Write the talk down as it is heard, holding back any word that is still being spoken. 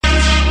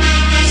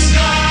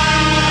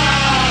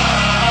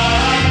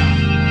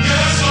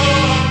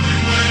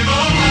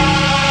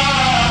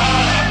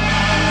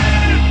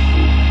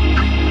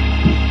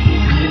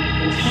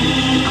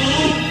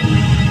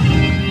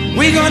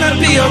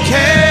be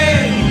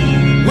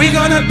okay. We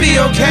gonna be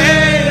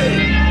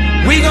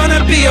okay. We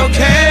gonna be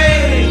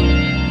okay.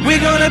 We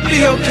gonna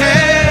be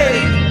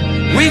okay.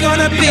 We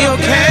gonna be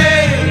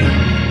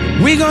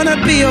okay. We gonna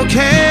be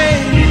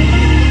okay.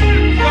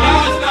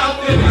 God's not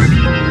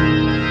finished.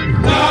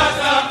 God's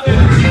not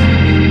finished.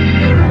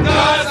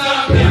 God's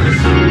not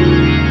finished.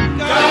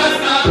 God's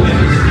not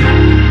finished.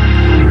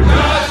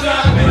 God's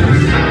not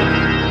finished.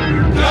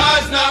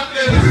 God's not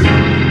finished.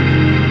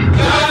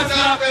 God's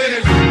not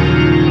finished.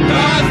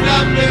 God's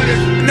not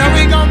finished. No,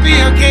 we gon' be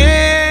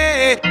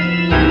okay.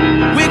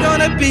 We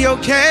gonna be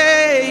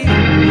okay.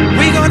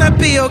 We gonna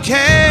be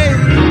okay.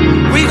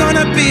 We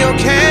gonna be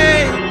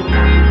okay.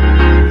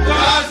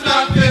 God's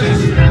not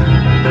finished.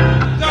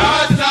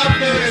 God's not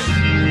finished.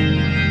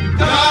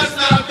 God's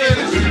not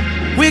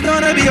finished. We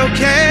gonna be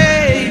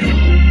okay.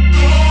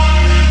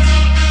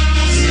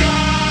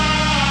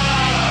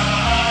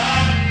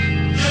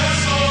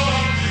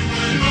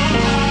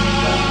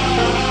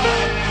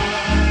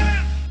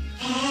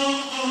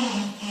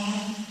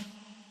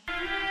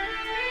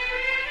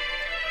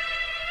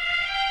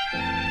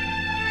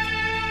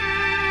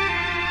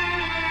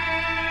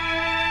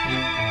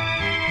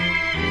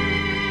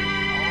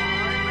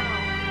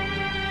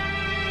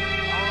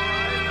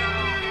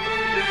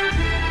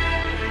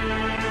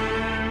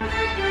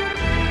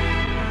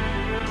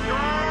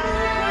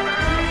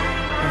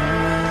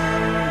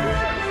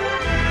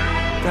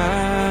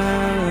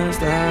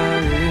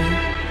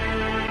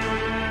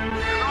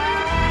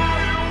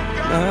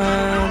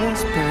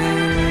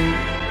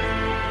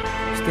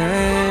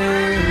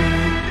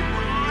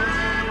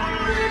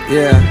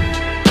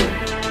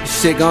 Yeah,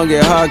 shit gon'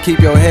 get hard, keep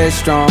your head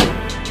strong.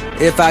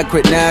 If I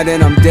quit now,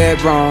 then I'm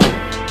dead wrong.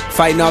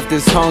 Fighting off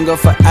this hunger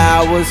for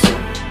hours.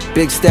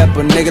 Big step,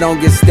 a nigga don't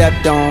get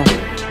stepped on.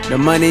 The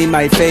money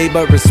might fade,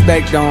 but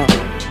respect don't.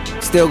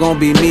 Still gon'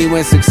 be me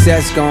when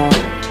success gone.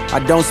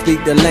 I don't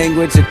speak the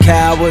language of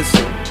cowards.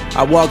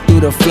 I walk through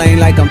the flame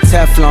like I'm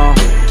Teflon.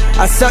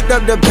 I sucked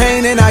up the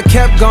pain and I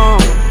kept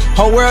going.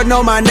 Whole world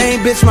know my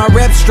name, bitch, my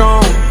rep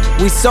strong.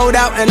 We sold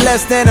out in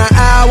less than an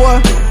hour.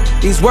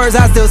 These words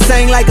I still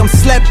sang like I'm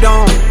slept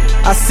on.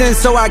 I sin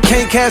so I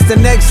can't cast the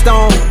next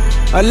stone,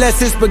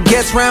 unless it's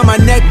baguettes round my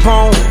neck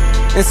bone.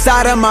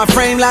 Inside of my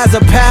frame lies a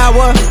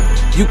power.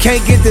 You can't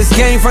get this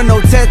game from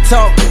no TED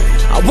Talk.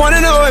 I wanna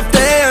know if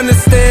they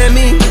understand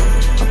me.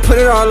 I put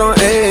it all on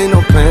A, ain't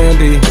no plan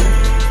B.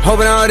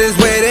 Hoping all this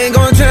weight ain't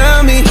gon'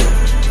 drown me.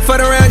 Fuck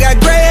around, got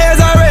gray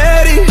hairs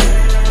already.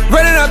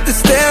 Running up the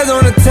stairs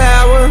on the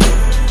tower.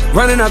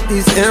 Running up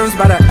these M's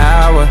by the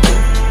hour.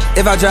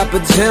 If I drop a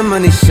gem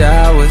on these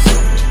showers,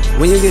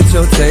 when you get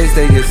your taste,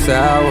 they get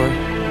sour.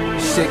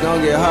 Shit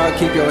gon' get hard,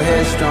 keep your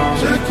head strong.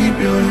 Just keep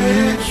your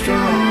head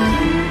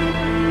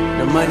strong.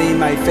 The money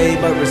might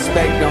fade, but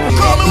respect don't.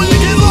 Call me when you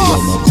get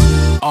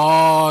lost.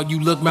 Oh, you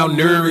look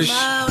malnourished.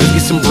 Let's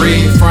get some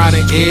bread, fried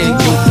an egg,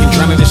 yolk, and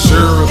drown in the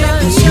syrup.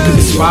 You pick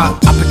a spot,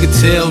 I pick a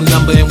tail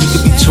number, and we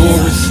could be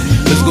tourists.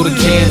 Let's go to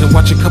Cannes and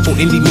watch a couple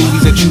indie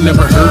movies that you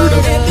never heard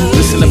of.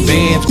 Listen to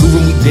bands, groove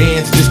when we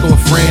dance, disco in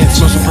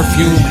France, smell some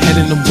perfume, head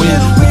in the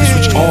wind. We can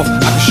switch off,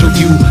 I can show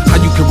you how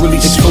you can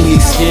really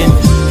exfoliate skin.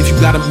 If you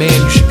got a man,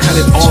 you should cut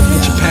it off.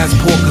 Get your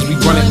passport, cause we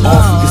run it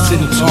off. We can sit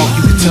and talk,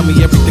 you can tell me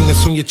everything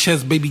that's on your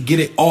chest, baby, get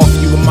it off.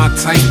 You are my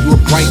type, you a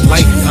bright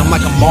light, and I'm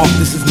like a moth,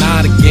 this is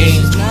not a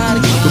game.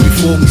 But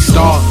before we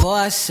start,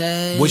 what's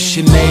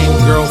your name,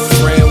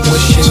 girlfriend,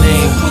 what's your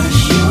name?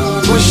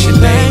 What's your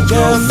name,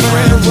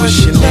 girlfriend,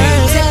 what's your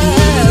name?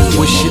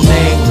 What's your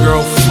name,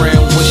 girlfriend,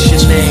 what's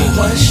your name?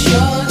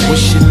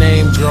 What's your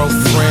name,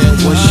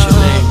 girlfriend, what's your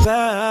name?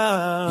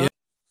 Yeah.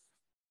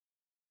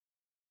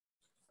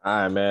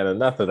 All right, man,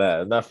 enough of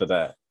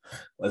that.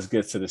 Let's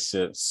get to the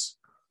shits.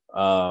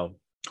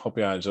 Hope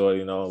y'all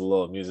enjoyed, a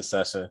little music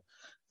session.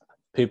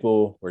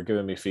 People were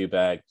giving me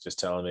feedback, just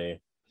telling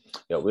me,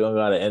 yo, we don't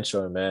got an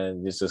intro,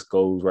 man. It just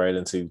goes right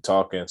into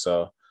talking.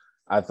 So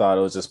I thought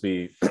it would just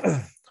be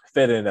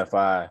fitting if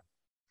I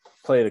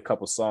played a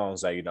couple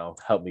songs that,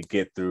 help me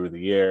get through the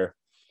year,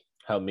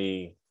 help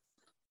me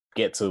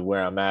get to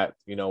where I'm at,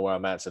 where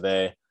I'm at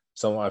today.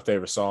 Some of my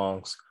favorite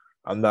songs.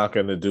 I'm not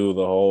going to do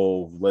the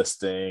whole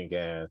listing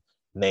and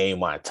name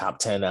my top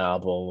 10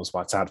 albums,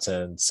 my top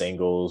 10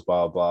 singles,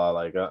 blah, blah.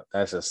 Like,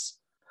 that's just,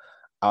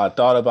 I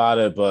thought about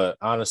it, but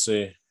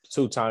honestly,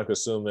 too time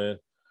consuming.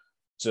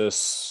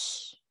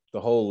 Just the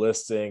whole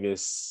listing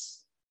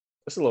it's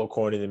a little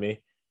corny to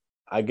me.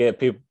 I get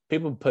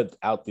people put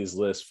out these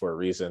lists for a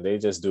reason. They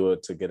just do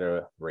it to get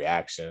a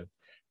reaction.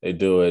 They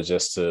do it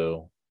just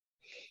to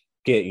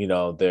get,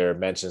 their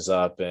mentions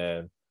up.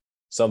 And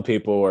some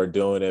people are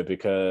doing it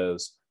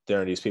because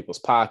they're in these people's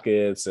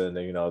pockets and,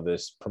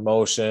 this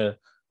promotion.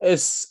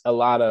 It's a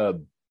lot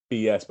of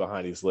BS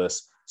behind these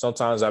lists.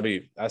 Sometimes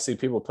I see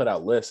people put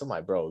out lists. I'm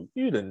like, bro,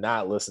 you did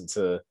not listen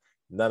to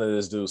none of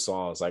this dude's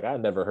songs. Like, I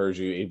never heard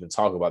you even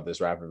talk about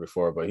this rapper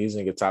before, but he's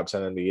gonna get top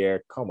 10 in the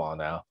year. Come on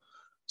now.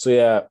 So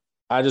yeah,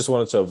 I just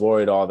wanted to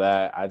avoid all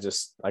that. I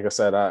just, like I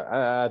said,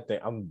 I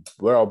think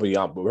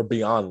we're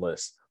beyond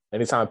lists.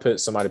 Anytime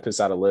somebody puts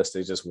out a list,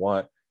 they just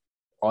want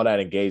all that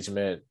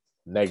engagement,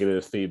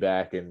 negative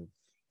feedback and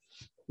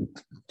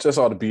just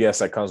all the BS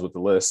that comes with the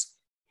list.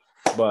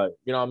 But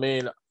you know what I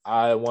mean?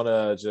 I want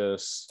to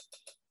just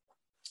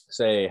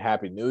say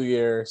Happy New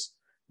Year's,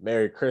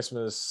 Merry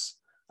Christmas.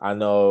 I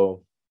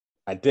know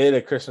I did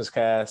a Christmas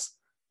cast.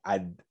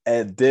 I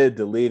did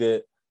delete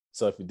it.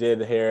 So if you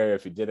did hear it,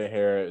 if you didn't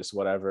hear it, it's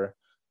whatever.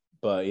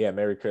 But yeah,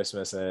 Merry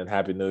Christmas and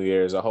Happy New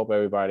Year's. I hope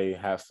everybody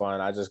have fun.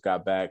 I just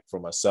got back for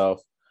myself.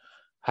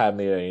 Had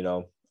me a,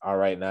 all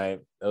right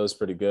night. It was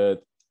pretty good.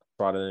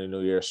 Brought in the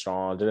New Year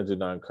strong. Didn't do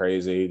nothing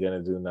crazy.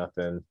 Didn't do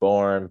nothing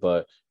boring.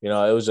 But it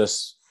was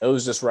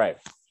just right.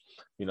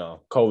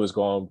 COVID's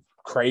going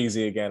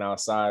crazy again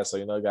outside. So,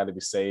 you got to be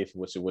safe.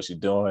 What you're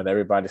doing.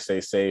 Everybody stay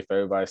safe.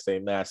 Everybody stay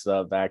masked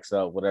up, vaxxed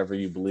up, whatever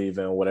you believe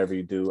in, whatever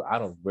you do. I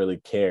don't really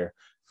care.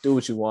 Do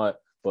what you want,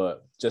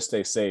 but just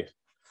stay safe.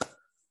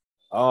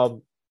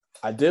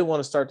 I did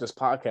want to start this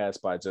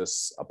podcast by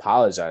just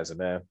apologizing,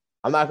 man.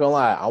 I'm not gonna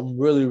lie. I'm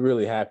really,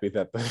 really happy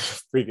that the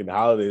freaking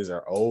holidays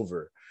are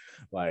over.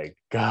 Like,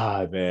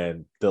 God,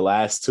 man, the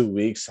last 2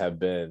 weeks have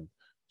been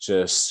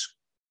just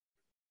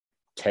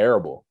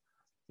terrible.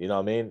 You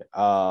know what I mean?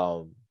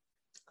 I'll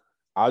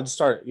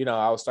start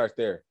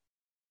there.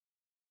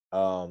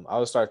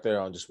 I'll start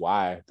there on just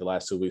why the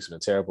last 2 weeks have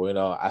been terrible.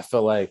 I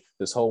feel like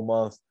this whole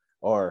month,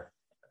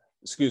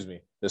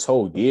 this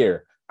whole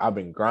year, I've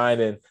been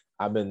grinding.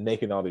 I've been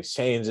making all these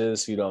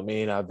changes. You know what I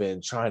mean? I've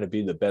been trying to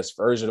be the best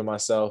version of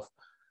myself.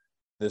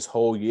 This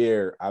whole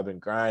year, I've been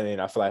grinding.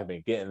 I feel like I've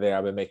been getting there.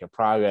 I've been making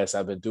progress.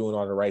 I've been doing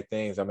all the right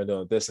things. I've been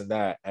doing this and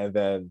that. And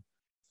then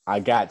I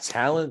got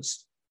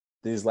challenged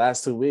these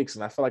last 2 weeks,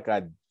 and I feel like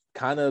I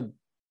kind of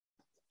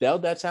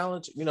failed that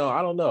challenge. I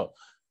don't know.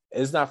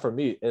 It's not for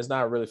me. It's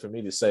not really for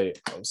me to say.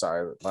 I'm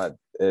sorry.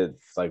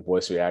 It's like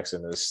voice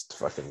reaction is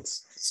fucking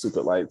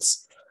stupid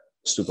lights.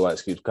 Stupid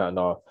lights keep cutting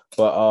off.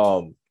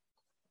 But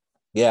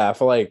yeah, I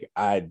feel like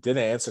I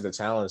didn't answer the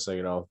challenge,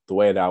 the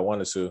way that I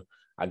wanted to.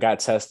 I got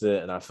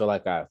tested and I feel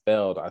like I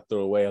failed. I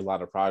threw away a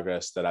lot of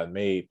progress that I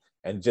made.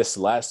 And just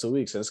the last 2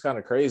 weeks, and it's kind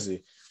of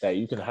crazy that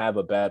you can have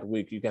a bad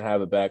week, you can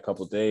have a bad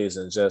couple of days,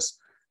 and just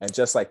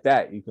like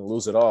that, you can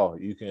lose it all.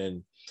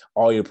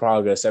 All your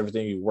progress,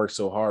 everything you worked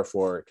so hard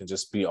for, it can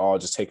just be all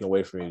just taken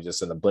away from you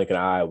just in the blink of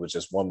an eye with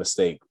just one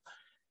mistake.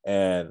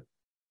 And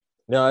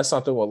that's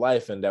something with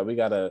life, and that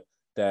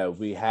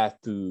we have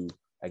to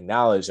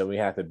acknowledge and we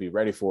have to be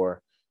ready for.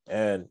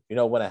 And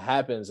when it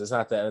happens, it's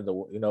not the end of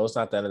the it's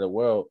not the end of the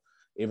world,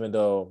 even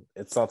though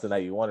it's something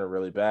that you wanted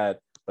really bad.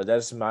 But that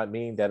just might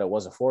mean that it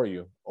wasn't for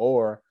you,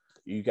 or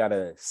you got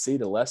to see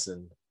the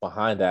lesson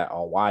behind that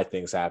on why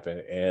things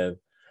happen. And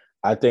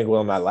I think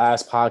on my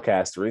last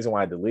podcast, the reason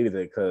why I deleted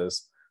it,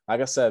 because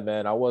like I said,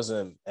 man, I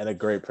wasn't in a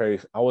great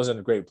place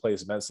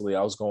mentally.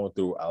 I was going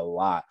through a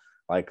lot.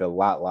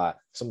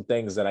 Some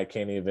things that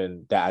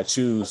I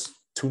choose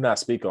to not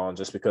speak on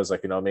just because,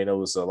 it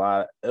was a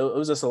lot. It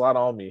was just a lot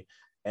on me.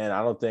 And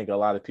I don't think a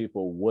lot of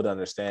people would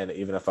understand it,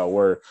 even if I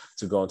were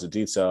to go into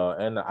detail.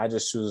 And I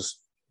just choose,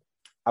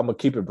 I'm going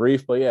to keep it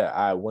brief. But yeah,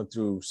 I went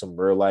through some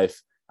real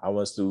life. I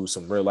went through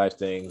some real life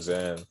things.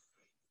 And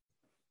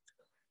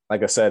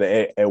like I said,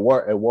 it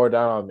wore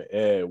down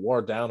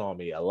on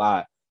me a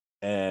lot.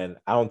 And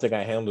I don't think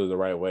I handled it the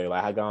right way.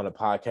 Like, I got on a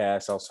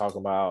podcast, I was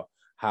talking about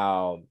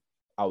how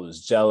I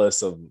was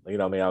jealous of,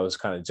 I was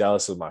kind of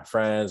jealous of my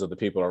friends or the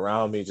people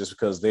around me just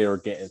because they were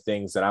getting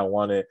things that I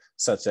wanted,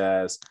 such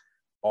as,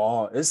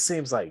 it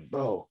seems like,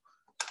 bro,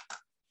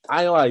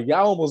 I know, like,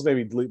 y'all almost made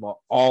me delete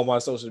all my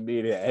social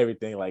media,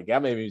 everything. Like,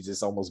 y'all made me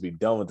just almost be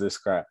done with this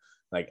crap.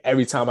 Like,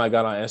 every time I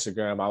got on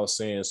Instagram, I was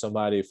seeing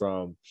somebody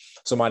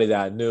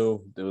that I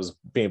knew that was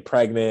being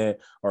pregnant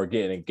or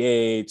getting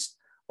engaged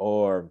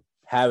or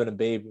having a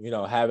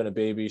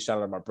baby. Shout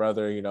out to my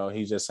brother.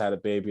 He just had a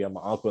baby. I'm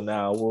an uncle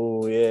now.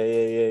 Woo,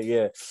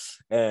 yeah.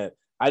 And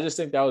I just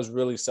think that was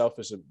really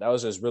selfish. That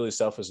was just really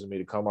selfish of me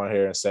to come on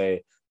here and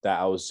say that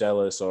I was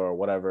jealous or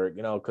whatever,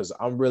 because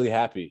I'm really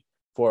happy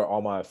for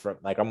all my friends.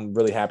 Like, I'm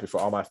really happy for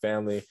all my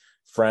family,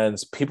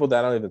 friends, people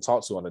that I don't even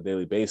talk to on a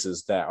daily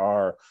basis that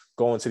are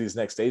going to these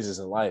next stages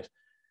in life,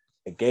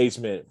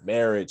 engagement,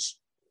 marriage,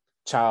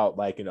 child,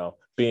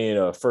 being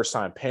a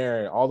first-time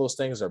parent. All those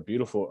things are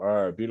beautiful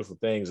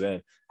things.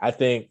 And I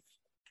think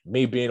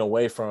me being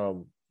away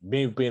from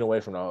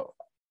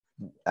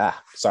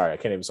sorry, I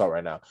can't even talk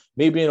right now.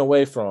 Me being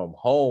away from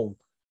home,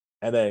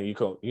 and then you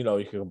can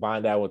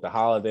combine that with the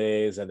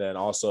holidays, and then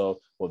also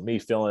with me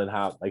feeling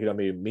how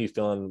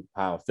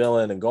I'm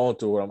feeling and going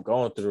through what I'm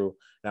going through,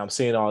 and I'm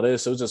seeing all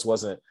this. It just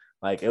wasn't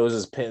like, it was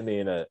just putting me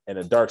in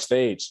a dark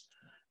stage.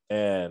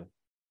 And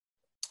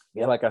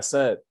yeah, like I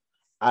said,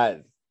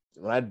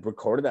 when I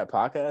recorded that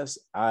podcast,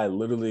 I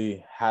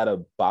literally had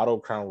a bottle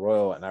of Crown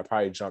Royal, and I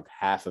probably drank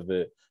half of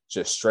it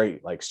just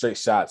straight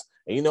shots.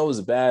 And it was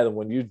bad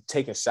when you're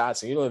taking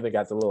shots and you don't even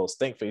got the little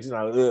stink face.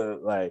 There's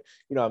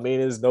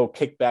no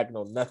kickback,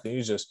 no nothing.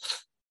 You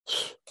just,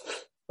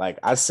 like,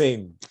 I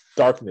seen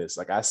darkness.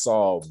 Like, I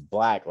saw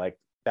black. Like,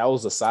 that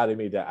was the side of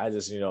me that I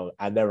just,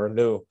 I never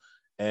knew.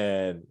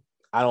 And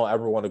I don't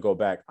ever want to go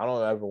back. I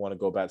don't ever want to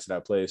go back to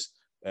that place.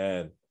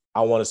 And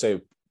I want to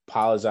say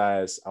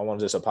apologize. I want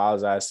to just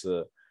apologize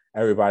to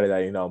everybody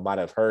that, you know, might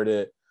have heard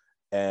it.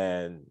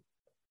 And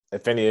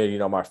if any of, you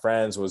know, my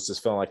friends was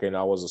just feeling like, you know,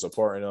 I wasn't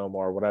supporting them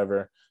or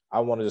whatever, I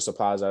want to just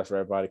apologize for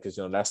everybody, because,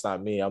 you know, that's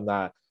not me. I'm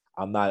not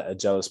a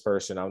jealous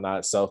person. I'm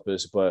not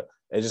selfish, but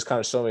it just kind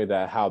of showed me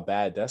that how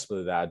bad,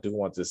 desperately that I do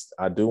want this.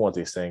 I do want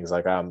these things.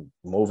 Like, I'm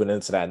moving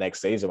into that next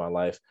stage of my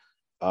life.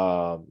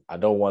 I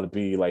don't want to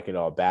be like, you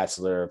know, a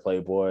bachelor, a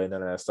playboy, and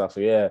none of that stuff.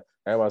 But yeah,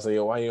 everybody's like,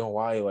 yo, why you in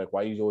Hawaii? Like,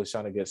 why you always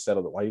trying to get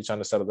settled? Why you trying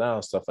to settle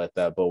down? Stuff like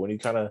that. But when you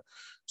kind of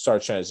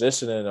start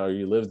transitioning, or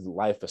you live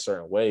life a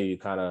certain way, you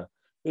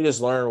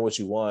just learn what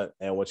you want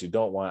and what you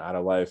don't want out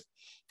of life.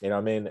 You know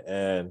what I mean?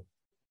 And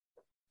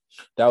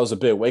that was a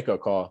big wake-up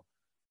call.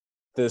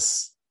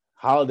 This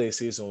holiday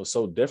season was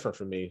so different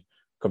for me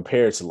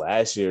compared to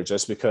last year,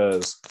 just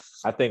because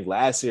I think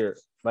last year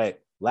I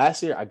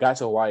got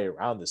to Hawaii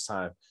around this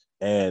time,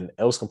 and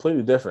it was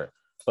completely different.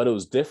 But it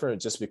was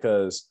different just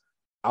because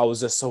I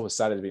was just so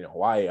excited to be in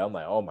Hawaii. I'm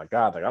like, oh my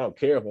God, like, I don't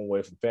care if I'm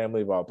away from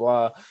family, blah,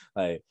 blah.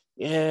 Like,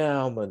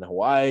 yeah, I'm in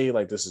Hawaii.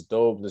 Like, this is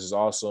dope. This is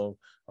awesome.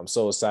 I'm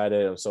so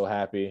excited. I'm so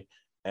happy.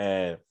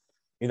 And,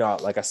 you know,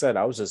 like I said,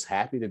 I was just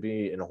happy to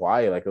be in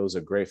Hawaii. Like, it was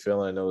a great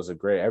feeling. It was a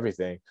great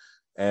everything.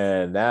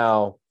 And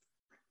now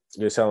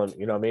you're telling,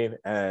 you know what I mean?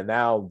 And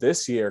now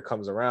this year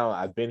comes around.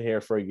 I've been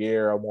here for a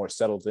year. I'm more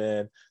settled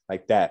in,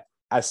 like that.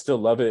 I still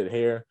love it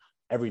here.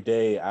 Every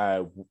day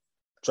I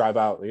drive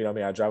out, you know what I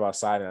mean? I drive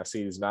outside and I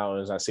see these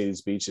mountains, I see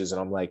these beaches, and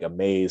I'm like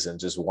amazed and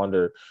just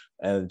wonder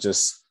and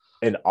just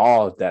in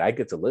awe that I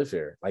get to live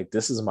here. Like,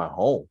 this is my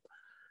home.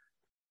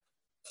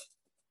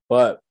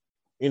 But,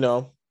 you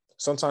know,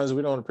 sometimes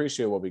we don't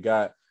appreciate what we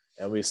got,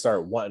 and we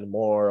start wanting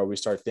more, or we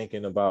start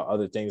thinking about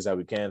other things that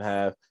we can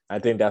have. I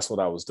think that's what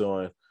I was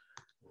doing.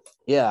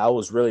 Yeah, I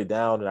was really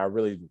down, and I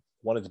really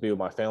wanted to be with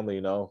my family.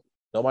 You know,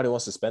 nobody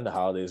wants to spend the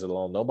holidays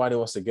alone. Nobody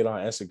wants to get on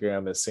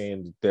Instagram and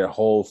seeing their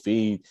whole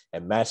feed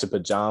and matching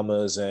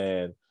pajamas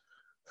and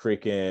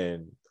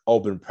freaking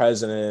open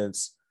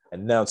presents,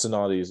 announcing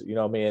all these, you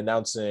know what I mean,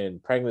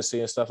 announcing pregnancy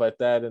and stuff like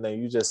that. And then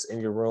you just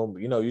in your room,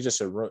 you know, you just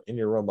in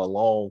your room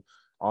alone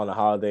on the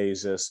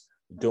holidays, just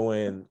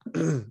doing,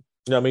 you know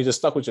what I mean, just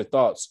stuck with your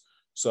thoughts.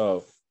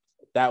 So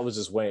that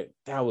was weighing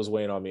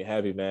on me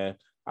heavy, man.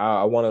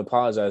 I want to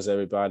apologize to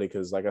everybody,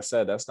 because, like I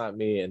said, that's not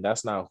me, and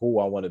that's not who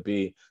I want to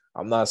be.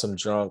 I'm not some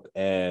drunk,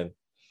 and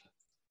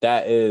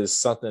that is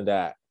something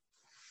that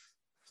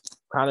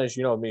kind of,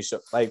 you know, me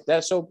like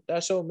that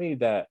showed me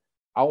that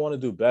I want to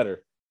do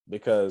better,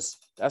 because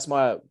that's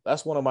one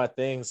of my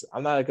things.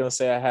 I'm not gonna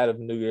say I had a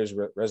New Year's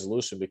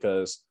resolution,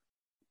 because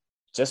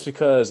just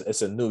because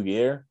it's a new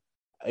year,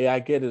 yeah, I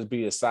get it to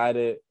be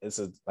excited.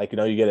 It's like, you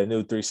know, you get a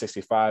new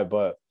 365,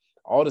 but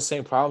all the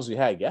same problems we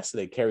had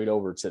yesterday carried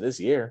over to this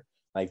year.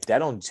 Like, that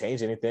don't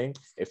change anything.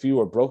 If you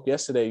were broke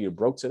yesterday, you're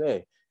broke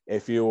today.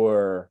 If you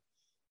were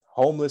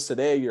homeless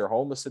today, you're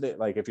homeless today.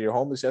 Like, if you're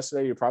homeless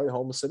yesterday, you're probably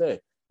homeless today.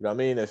 You know what I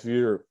mean? If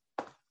you're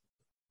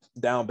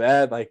down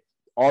bad, like,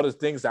 all the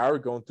things that I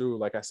was going through,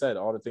 like I said,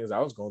 all the things I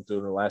was going through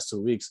in the last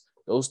 2 weeks,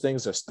 those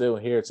things are still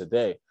here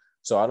today.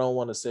 So I don't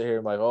want to sit here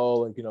and like,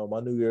 oh, like, you know, my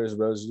New Year's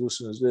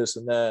resolution is this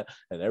and that,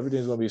 and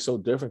everything's going to be so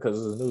different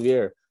because it's a new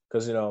year.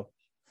 Because, you know,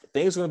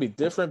 things are going to be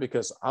different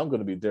because I'm going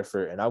to be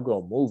different, and I'm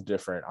going to move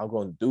different. I'm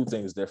going to do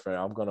things different.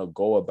 I'm going to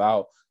go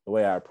about the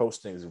way I approach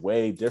things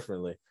way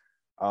differently.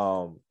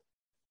 Like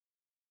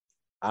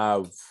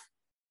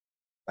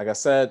I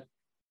said,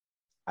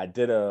 I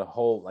did a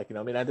whole, like, you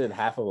know, I mean, I did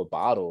half of a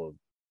bottle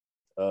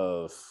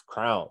of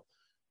Crown,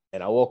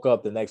 and I woke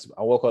up the next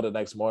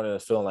morning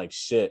and feeling like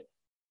shit.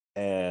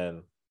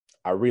 And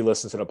I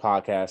re-listened to the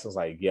podcast. I was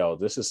like, yo,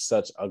 this is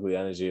such ugly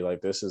energy. Like,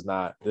 this is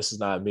not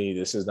me.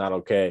 This is not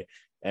okay.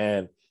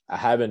 And I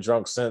haven't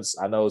drunk since.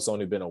 I know it's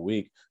only been a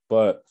week,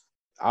 but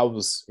I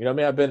was, you know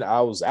what I mean?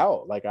 I was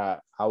out. Like, I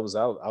was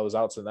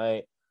out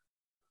tonight.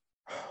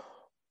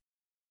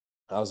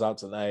 I was out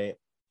tonight,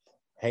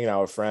 hanging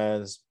out with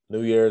friends.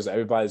 New Year's,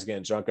 everybody's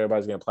getting drunk,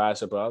 everybody's getting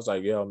plastered. But I was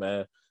like, yo,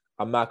 man,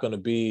 I'm not gonna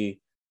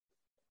be.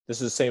 This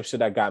is the same shit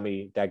that got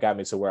me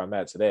to where I'm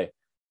at today.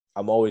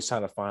 I'm always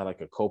trying to find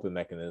like a coping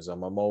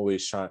mechanism. I'm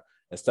always trying,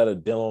 instead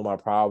of dealing with my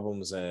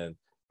problems and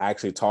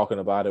actually talking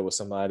about it with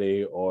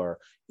somebody, or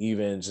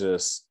even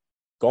just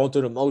going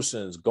through the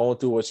motions, going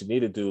through what you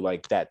need to do,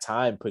 like that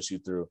time puts you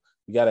through.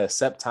 You got to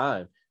accept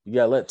time. You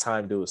got to let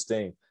time do its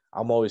thing.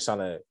 I'm always trying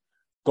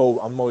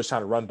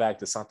to run back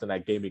to something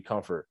that gave me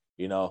comfort,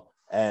 you know,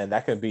 and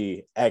that can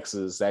be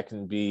exes, that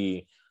can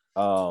be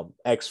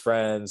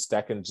ex-friends,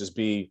 that can just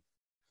be,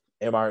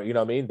 you know what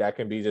I mean? That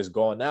can be just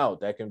going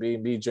out. That can be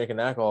me drinking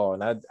alcohol.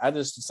 And I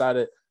just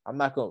decided I'm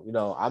not going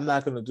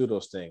to do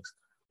those things.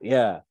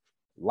 Yeah.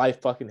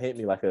 Life fucking hit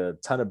me like a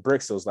ton of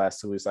bricks those last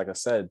 2 weeks. Like I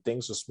said,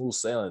 things were smooth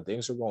sailing.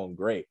 Things were going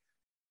great.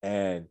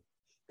 And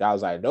God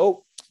was like,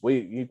 nope,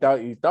 you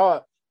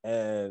thought.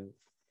 And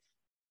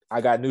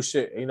I got new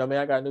shit. You know what I mean?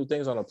 I got new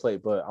things on the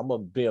plate, but I'm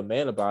going to be a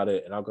man about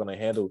it, and I'm going to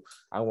handle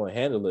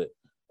it.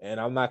 And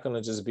I'm not going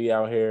to just be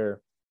out here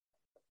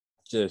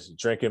just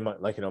drinking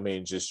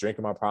just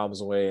drinking my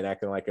problems away and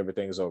acting like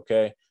everything's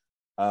okay.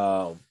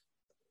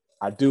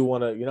 I do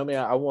want to, you know what I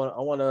mean?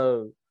 I want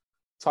to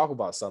talk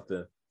about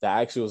something that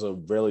actually was a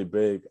really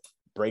big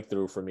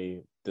breakthrough for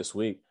me this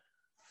week.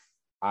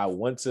 I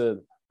went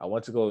to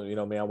go, you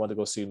know what I mean? I went to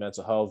go see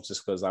mental health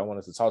just because I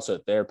wanted to talk to a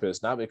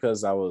therapist, not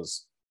because I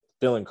was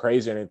feeling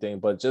crazy or anything,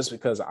 but just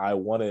because I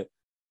wanted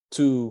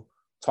to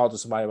talk to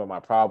somebody about my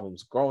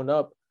problems.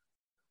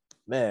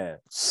 Man,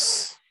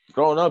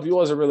 growing up, you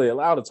wasn't really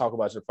allowed to talk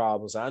about your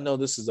problems. I know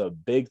this is a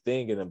big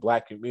thing in the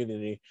Black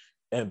community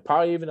and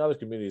probably even other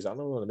communities. I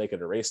don't want to make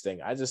it a race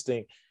thing. I just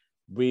think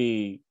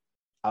a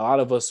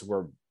lot of us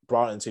were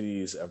brought into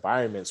these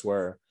environments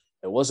where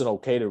it wasn't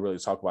okay to really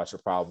talk about your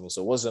problems.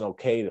 It wasn't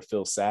okay to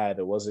feel sad.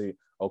 It wasn't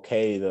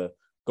okay to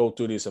go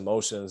through these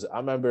emotions. I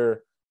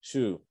remember, I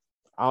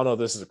don't know if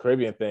this is a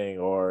Caribbean thing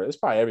or it's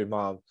probably every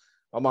mom.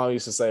 My mom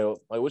used to say,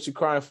 like, what you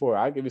crying for?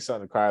 I'll give you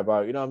something to cry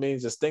about. You know what I mean?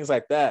 Just things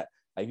like that.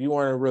 Like you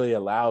weren't really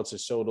allowed to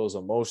show those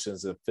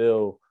emotions and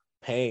feel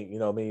pain. You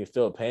know what I mean? You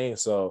feel pain.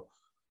 So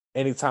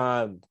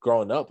anytime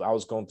growing up, I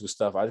was going through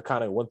stuff. I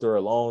kind of went through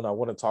it alone. I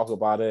wouldn't talk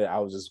about it. I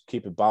would just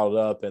keep it bottled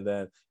up. And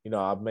then, you know,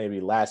 I maybe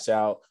lash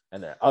out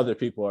and then other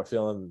people are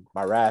feeling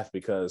my wrath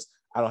because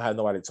I don't have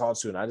nobody to talk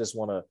to. And I just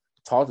want to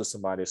talk to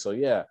somebody. So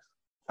yeah,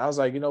 I was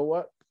like, you know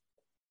what?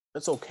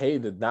 It's okay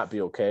to not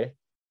be okay.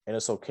 And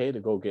it's okay to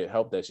go get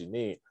help that you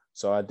need.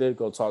 So I did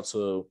go talk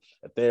to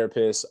a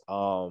therapist.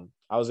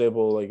 I was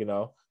able, like, you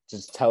know,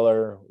 just tell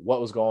her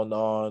what was going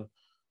on,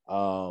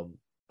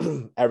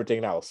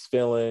 everything I was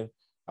feeling,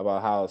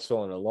 about how I was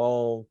feeling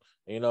alone,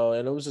 you know,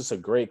 and it was just a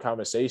great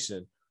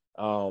conversation.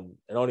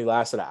 It only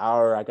lasted an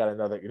hour. I got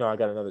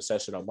another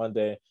session on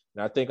Monday,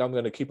 and I think I'm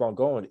going to keep on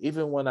going.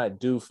 Even when I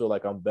do feel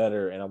like I'm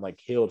better and I'm like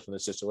healed from the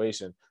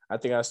situation, I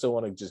think I still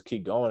want to just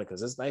keep going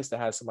because it's nice to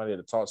have somebody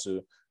to talk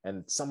to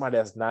and somebody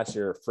that's not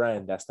your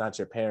friend, that's not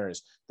your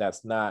parents,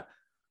 that's not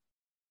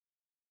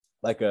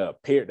like a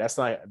peer, that's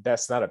not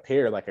a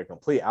peer, like a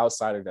complete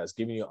outsider that's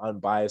giving you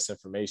unbiased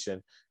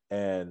information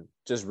and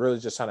just really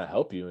just trying to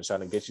help you and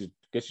trying to get you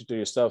through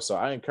your stuff. So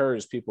I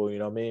encourage people, you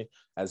know what I mean,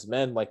 as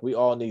men, like we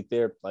all need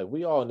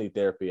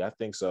therapy. I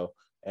think so.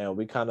 And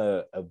we kind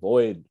of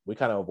avoid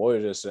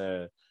this.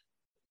 And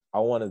I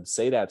want to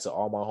say that to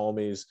all my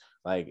homies,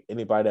 like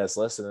anybody that's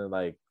listening,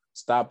 like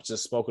stop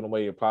just smoking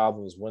away your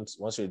problems.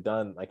 Once you're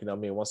done, like, you know what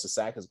I mean, once the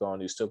sack is gone,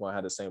 you're still gonna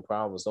have the same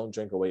problems. Don't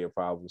drink away your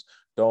problems.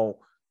 Don't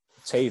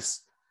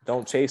chase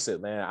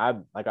it,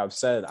 man. I've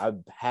said, I've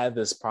had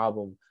this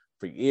problem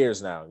for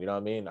years now. You know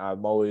what I mean?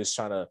 I'm always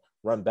trying to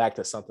run back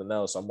to something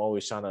else. I'm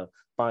always trying to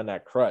find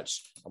that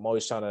crutch. I'm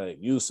always trying to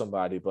use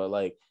somebody, but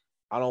like,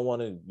 I don't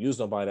want to use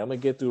nobody. I'm gonna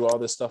get through all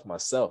this stuff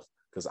myself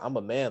because I'm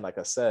a man, like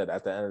I said,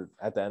 at the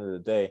end of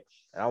the day,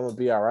 and I'm gonna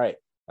be all right.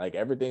 Like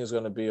everything's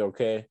gonna be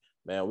okay,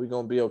 man. We're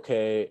gonna be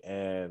okay,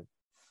 and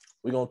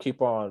we're gonna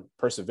keep on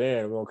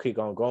persevering. We're gonna keep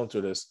on going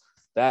through this.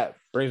 That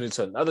brings me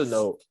to another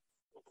note.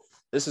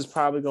 This is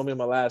probably gonna be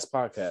my last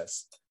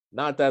podcast.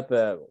 Not that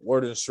the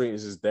word in the street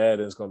is just dead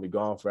and it's gonna be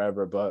gone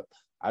forever, but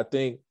I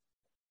think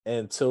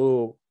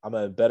until I'm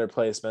in a better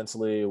place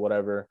mentally,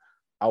 whatever,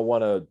 I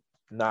want to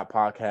not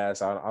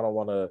podcast. I don't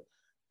want to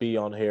be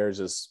on here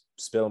just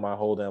spilling my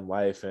whole damn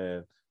life.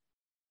 And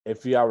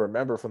if y'all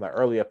remember from the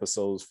early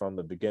episodes from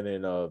the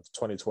beginning of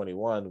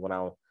 2021,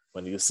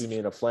 when you see me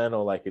in a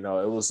flannel, like, you know,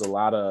 it was a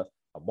lot of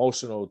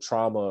emotional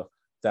trauma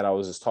that I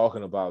was just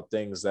talking about,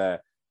 things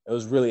that it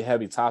was really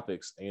heavy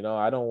topics. And, you know,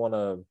 I don't want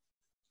to,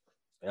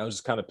 I was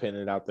just kind of putting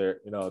it out there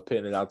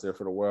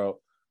for the world.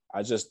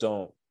 I just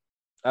don't,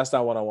 that's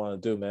not what I want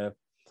to do, man.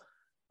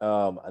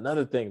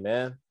 Another thing,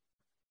 man,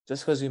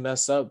 just because you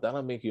mess up, that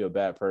don't make you a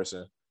bad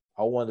person.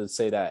 I wanted to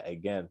say that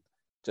again.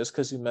 Just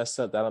because you messed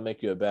up, that'll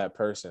make you a bad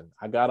person.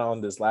 I got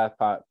on this that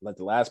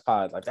last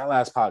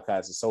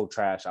podcast is so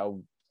trash.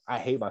 I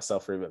hate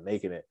myself for even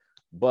making it.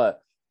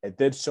 But it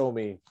did show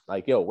me,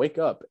 like, yo, wake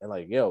up and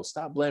like, yo,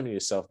 stop blaming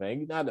yourself, man.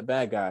 You're not the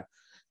bad guy.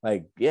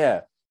 Like,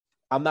 yeah,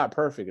 I'm not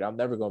perfect. I'm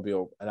never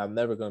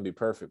gonna be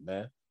perfect,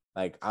 man.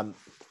 Like, I'm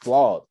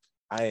flawed.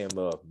 I am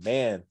a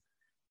man,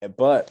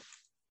 but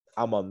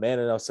I'm a man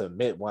enough to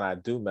admit when I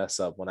do mess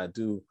up, and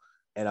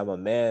I'm a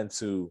man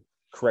to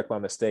correct my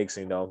mistakes,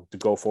 you know, to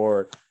go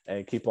forward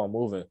and keep on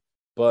moving.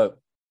 But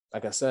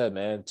like I said,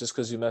 man, just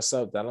because you mess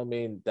up, that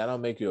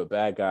don't make you a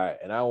bad guy.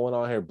 And I went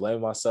on here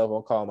blaming myself.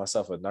 I'm calling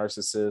myself a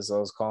narcissist. I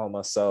was calling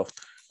myself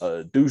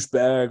a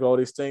douchebag, all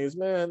these things,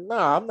 man. No,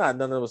 I'm not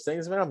none of those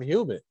things, man. I'm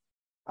human.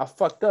 I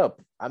fucked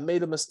up. I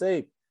made a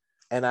mistake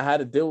and I had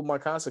to deal with my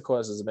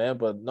consequences, man.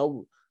 But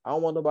no, I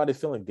don't want nobody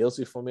feeling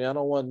guilty for me. I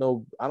don't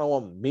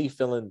want me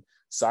feeling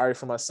sorry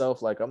for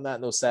myself. Like, I'm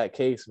not no sad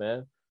case,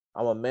 man.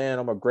 I'm a man.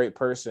 I'm a great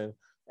person.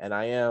 And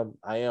I am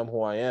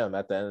who I am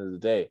at the end of the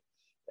day.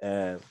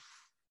 And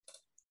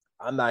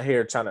I'm not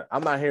here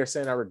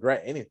saying I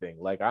regret anything.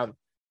 Like,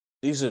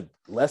 these are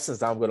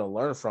lessons I'm going to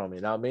learn from,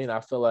 you know what I mean?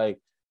 I feel like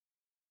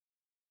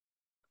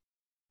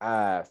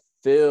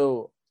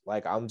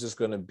I'm just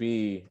going to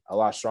be a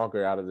lot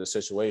stronger out of this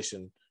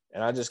situation.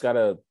 And I just got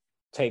to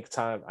take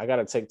time. I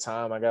got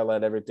to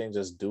let everything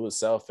just do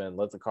itself and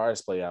let the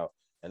cards play out.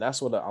 And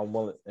that's what I'm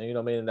willing, you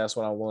know what I mean? And that's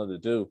what I'm willing to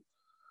do.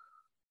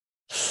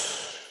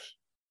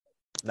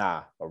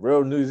 Nah, a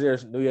real New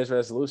Year's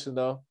resolution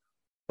though,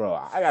 bro.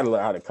 I gotta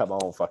learn how to cut my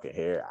own fucking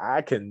hair.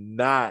 I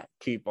cannot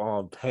keep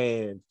on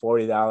paying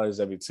 $40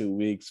 every 2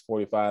 weeks,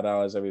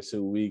 $45 every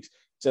 2 weeks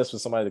just for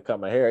somebody to cut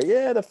my hair.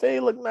 Yeah, the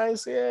fade look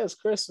nice. Yeah, it's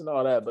crisp and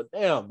all that. But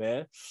damn,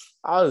 man,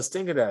 I was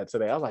thinking that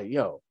today. I was like,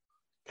 yo,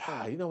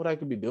 God, you know what I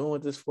could be doing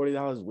with this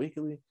 $40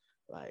 weekly?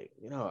 Like,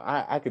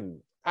 I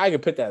can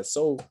put that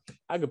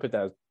I could put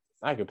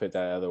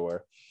that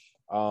otherwhere.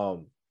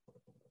 Um,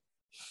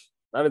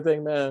 Another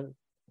thing, man,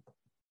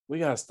 we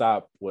gotta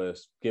stop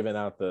with giving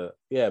out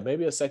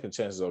maybe a second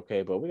chance is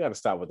okay, but we gotta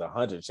stop with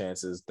 100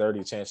 chances,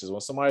 30 chances.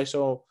 When somebody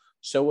show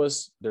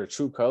us their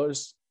true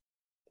colors,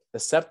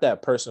 accept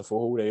that person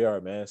for who they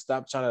are, man.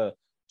 Stop trying to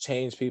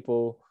change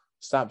people.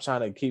 Stop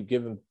trying to keep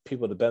giving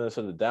people the benefit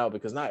of the doubt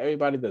because not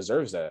everybody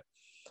deserves that.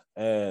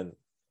 And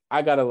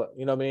I gotta,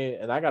 you know what I mean?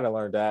 And I gotta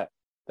learn that.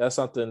 That's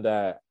something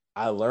that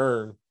I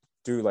learned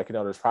through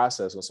this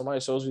process. When somebody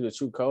shows you the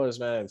true colors,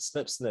 man,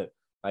 snip, snip.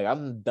 Like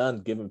I'm done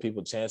giving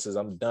people chances.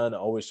 I'm done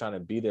always trying to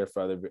be there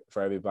for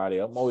everybody.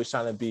 I'm always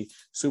trying to be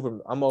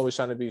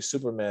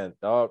Superman,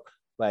 dog.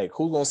 Like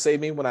who's gonna save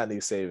me when I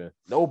need saving?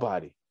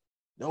 Nobody.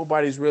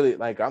 Nobody's really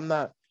like I'm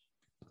not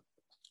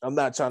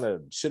trying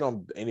to shit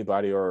on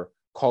anybody or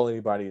call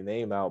anybody's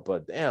name out,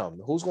 but damn,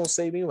 who's gonna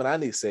save me when I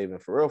need saving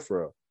for real,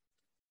 for real?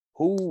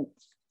 Who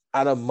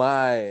out of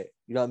my,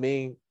 you know what I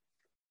mean?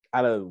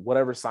 Out of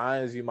whatever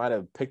signs you might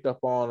have picked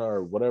up on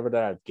or whatever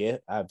that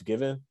I've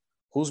given,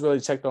 who's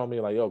really checked on me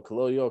like, yo,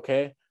 Khalil, you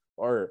okay?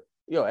 Or,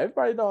 yo,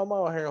 everybody know I'm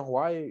out here in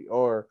Hawaii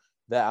or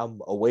that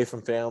I'm away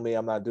from family,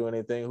 I'm not doing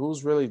anything.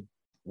 Who's really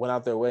went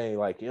out their way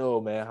like,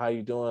 yo, man, how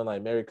you doing?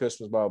 Like, Merry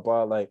Christmas, blah,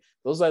 blah. Like,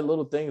 those like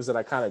little things that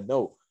I kind of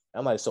know.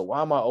 I'm like, so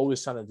why am I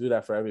always trying to do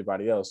that for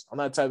everybody else? I'm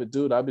that type of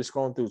dude. I'll be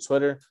scrolling through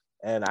Twitter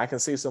and I can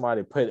see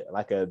somebody put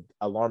like a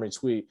alarming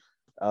tweet,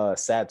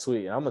 sad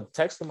tweet. And I'm going to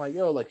text them like,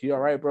 yo, like, you all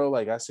right, bro?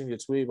 Like, I seen your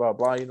tweet, blah,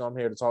 blah. You know, I'm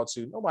here to talk to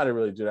you. Nobody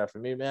really do that for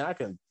me, man. I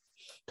can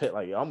pit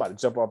like, yo, I'm about to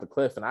jump off the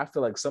cliff. And I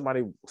feel like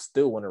somebody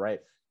still want to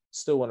write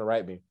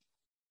me.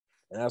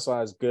 And that's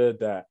why it's good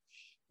that,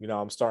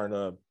 I'm starting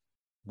to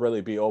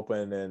really be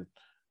open and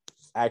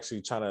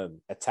actually trying to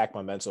attack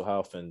my mental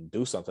health and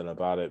do something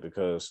about it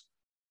because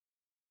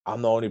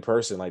I'm the only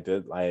person like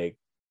that. Like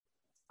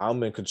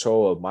I'm in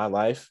control of my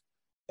life.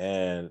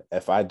 And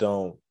if I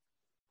don't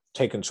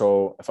take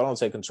control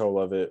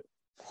of it,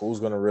 who's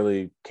going to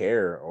really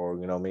care? Or,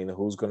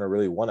 who's going to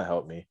really want to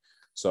help me?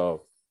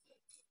 So,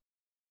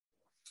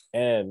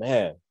 and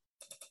man,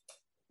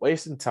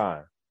 wasting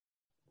time.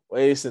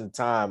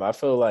 I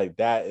feel like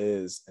that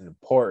is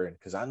important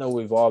because I know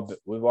we've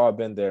all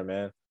been there,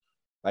 man.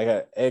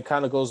 Like it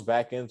kind of goes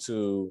back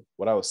into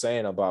what I was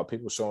saying about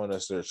people showing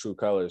us their true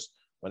colors.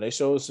 When they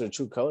show us their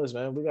true colors,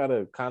 man, we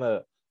gotta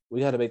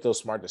make those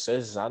smart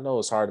decisions. I know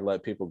it's hard to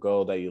let people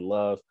go that you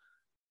love.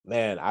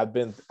 Man, I've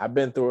been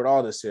through it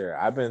all this year.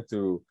 I've been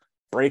through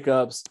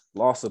breakups,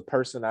 lost a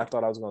person I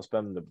thought I was gonna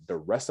spend the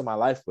rest of my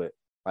life with.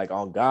 Like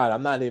on God,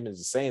 I'm not even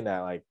just saying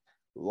that. Like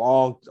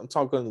I'm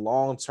talking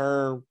long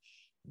term,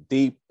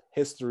 deep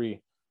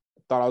history.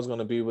 Thought I was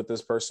gonna be with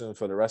this person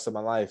for the rest of my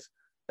life.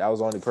 That was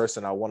the only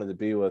person I wanted to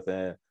be with,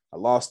 and I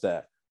lost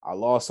that. I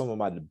lost some of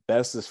my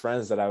bestest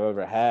friends that I've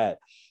ever had.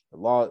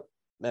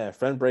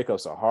 Friend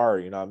breakups are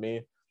hard, you know what I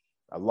mean?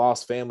 I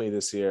lost family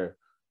this year.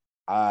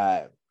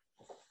 I've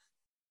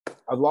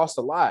lost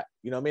a lot,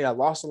 you know what I mean? I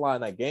lost a lot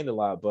and I gained a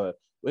lot, but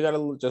we got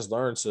to just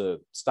learn to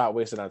stop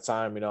wasting our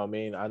time, you know what I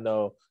mean? I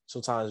know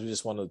sometimes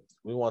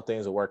we want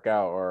things to work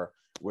out, or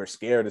we're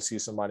scared to see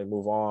somebody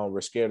move on.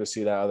 We're scared to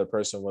see that other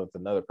person with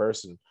another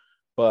person.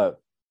 But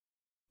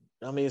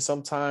I mean,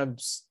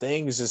 sometimes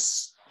things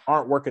just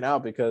aren't working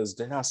out because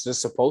they're not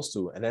just supposed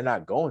to, and they're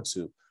not going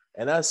to.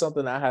 And that's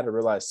something I had to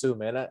realize too,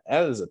 man. That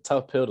is a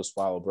tough pill to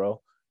swallow,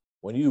 bro.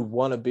 When you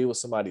want to be with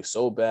somebody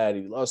so bad,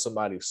 you love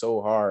somebody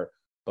so hard,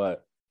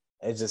 but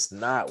it's just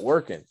not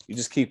working. You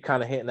just keep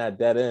kind of hitting that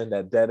dead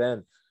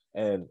end,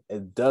 and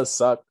it does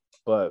suck.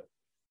 But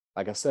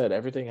like I said,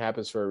 everything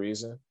happens for a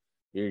reason.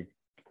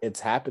 It's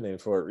happening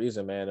for a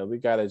reason, man. And we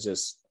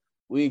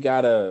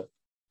gotta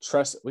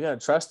trust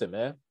it,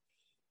 man.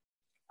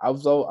 I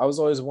was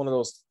always one of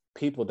those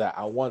people that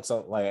I want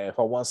something. Like if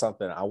I want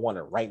something, I want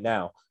it right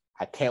now.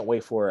 I can't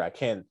wait for it. I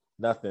can't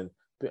nothing.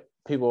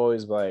 People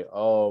always be like,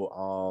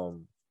 oh,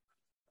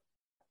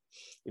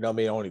 you know what I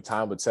mean? Only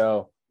time would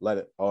tell. Let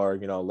it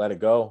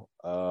go.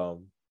 How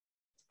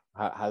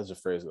does the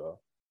phrase go?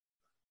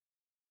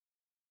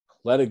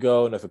 Let it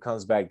go, and if it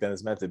comes back, then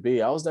it's meant to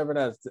be. I was never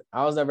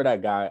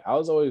that guy. I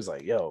was always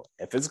like, yo,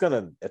 if it's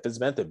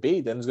meant to be,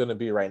 then it's gonna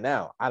be right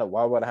now.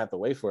 Why would I have to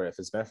wait for it if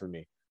it's meant for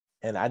me?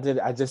 And I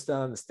just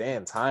didn't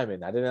understand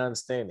timing. I didn't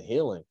understand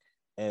healing.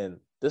 And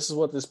this is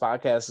what this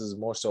podcast is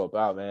more so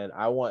about, man.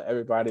 I want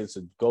everybody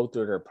to go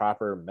through their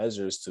proper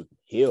measures to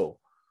heal.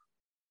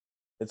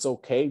 It's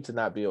okay to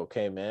not be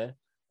okay, man.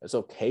 It's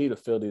okay to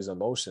feel these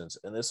emotions,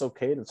 and it's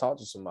okay to talk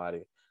to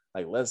somebody.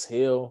 Like, let's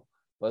heal,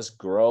 let's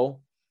grow.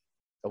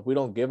 If we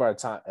don't give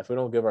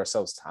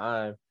ourselves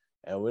time,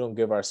 and we don't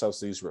give ourselves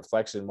these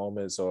reflection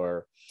moments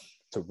or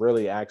to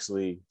really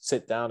actually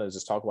sit down and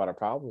just talk about our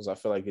problems, I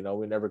feel like,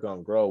 we're never going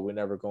to grow.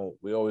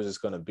 We always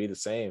just going to be the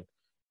same.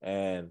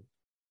 And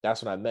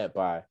that's what I meant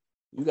by,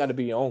 you got to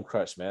be your own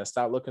crutch, man.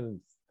 Stop looking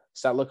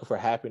for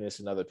happiness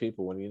in other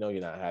people when you're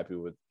not happy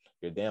with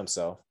your damn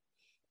self.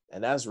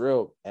 And that's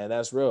real.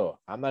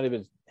 I'm not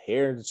even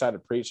here to try to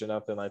preach or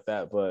nothing like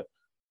that, but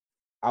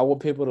I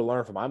want people to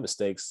learn from my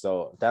mistakes.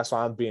 So that's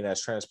why I'm being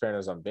as transparent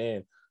as I'm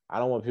being. I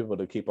don't want people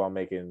to keep on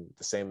making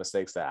the same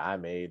mistakes that I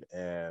made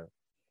and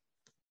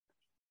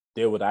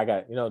deal with what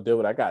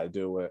I got to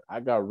deal with. I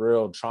got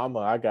real trauma.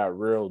 I got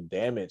real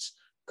damage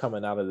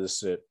coming out of this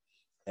shit.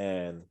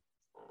 And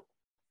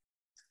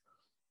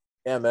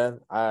yeah, man,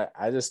 I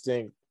just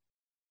think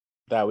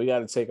that we got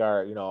to take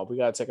our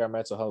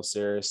mental health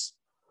serious.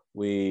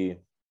 We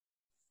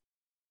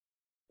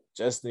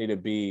just need to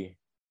be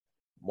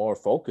more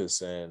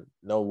focused and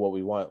know what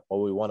we want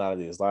out of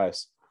these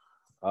lives.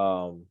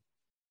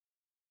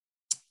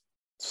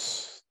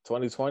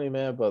 2020,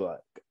 man, but like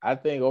I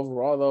think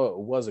overall though, it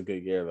was a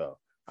good year though.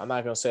 I'm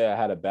not gonna say I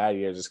had a bad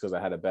year just because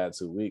I had a bad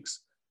 2 weeks.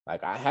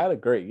 Like I had a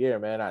great year,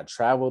 man. I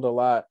traveled a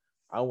lot.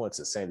 I went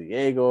to San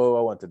Diego.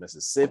 I went to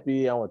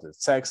Mississippi. I went to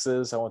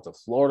Texas. I went to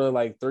Florida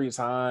like 3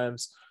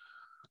 times.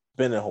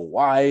 Been in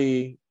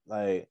Hawaii,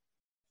 like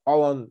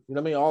all on,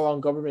 all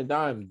on government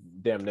dime,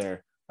 damn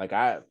near. I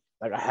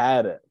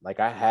had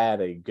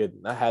a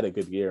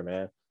good year,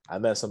 man. I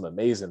met some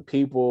amazing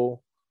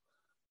people.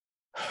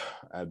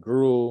 I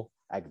grew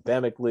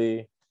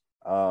academically,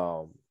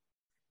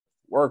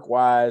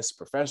 work-wise,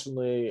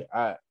 professionally.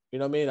 I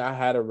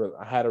had a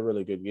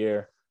really good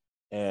year,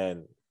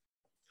 and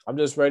I'm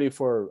just ready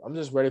for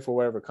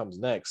whatever comes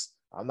next.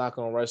 I'm not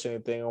gonna rush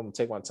anything. I'm gonna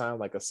take my time.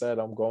 Like I said,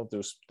 I'm going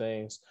through some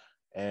things,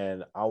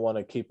 and I want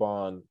to keep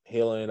on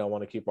healing. I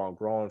want to keep on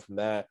growing from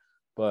that.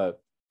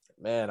 But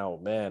man, oh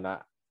man,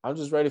 I'm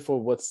just ready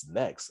for what's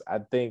next. I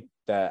think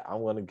that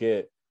I'm gonna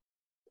get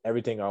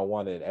everything I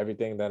wanted,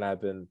 everything that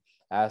I've been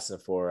asking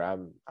for.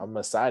 I'm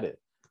excited.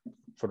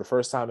 For the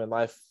first time in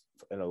life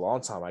in a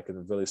long time, I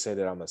can really say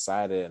that I'm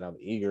excited and I'm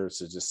eager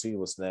to just see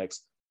what's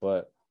next.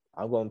 But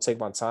I'm going to take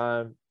my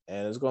time,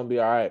 and it's going to be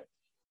all right.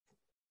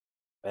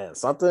 Man,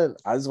 something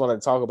I just want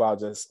to talk about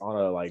just on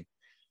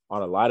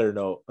a lighter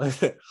note.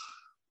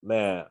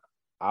 Man,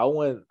 I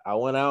went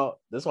out.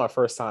 This is my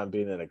first time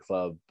being in a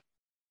club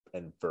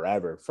in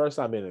forever. First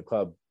time being in a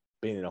club,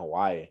 being in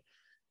Hawaii.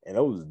 And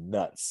it was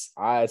nuts.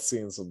 I had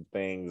seen some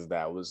things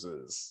that was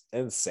just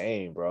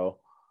insane, bro.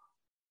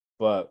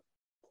 But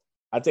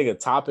I think a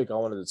topic I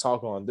wanted to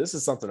talk on, this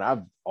is something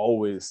I've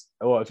always,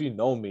 if you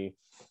know me,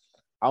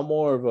 I'm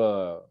more of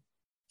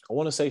I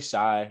want to say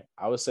shy.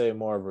 I would say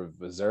more of a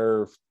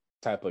reserved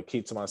type of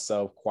keep to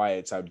myself,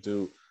 quiet type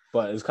dude.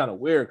 But it's kind of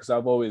weird because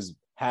I've always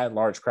had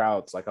large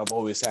crowds. Like I've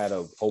always had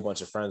a whole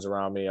bunch of friends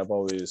around me. I've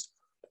always,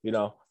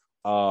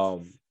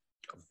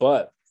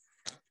 but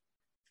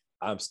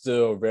I'm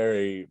still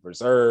very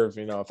reserved.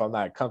 If I'm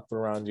not comfortable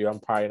around you, I'm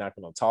probably not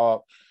going to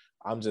talk.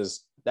 I'm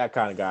just that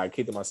kind of guy. I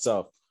keep to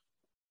myself.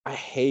 I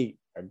hate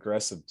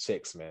aggressive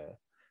chicks, man.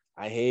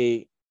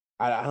 I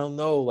don't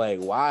know, like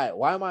why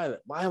am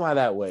I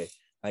that way?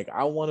 Like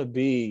I want to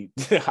be,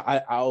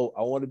 I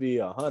want to be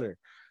a hunter.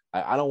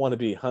 I don't want to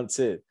be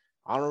hunted.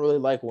 I don't really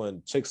like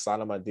when chicks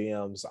slide on my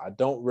DMs. I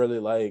don't really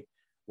like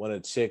when a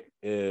chick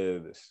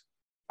is,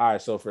 all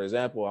right. So for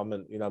example, I'm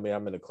in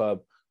a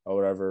club or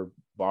whatever,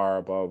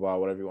 bar, blah, blah, blah,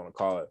 whatever you want to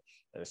call it.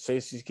 And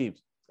she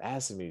keeps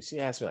asking me. She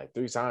asked me like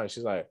 3 times.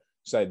 She's like,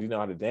 do you know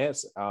how to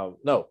dance?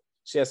 No.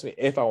 She asked me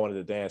if I wanted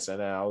to dance. And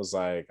then I was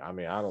like, I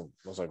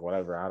was like,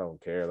 whatever, I don't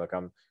care.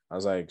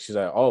 She's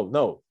like, oh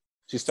no.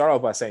 She started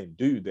off by saying,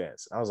 do you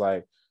dance? I was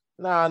like,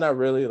 nah, not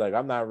really. Like,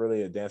 I'm not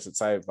really a dancer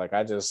type. Like,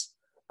 I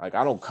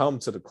don't come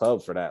to the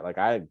club for that. Like,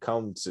 I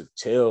come to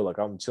chill. Like,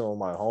 I'm chilling with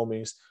my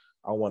homies.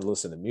 I want to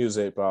listen to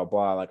music, blah,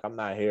 blah. Like, I'm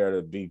not here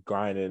to be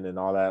grinding and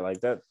all that.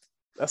 Like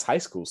that's high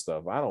school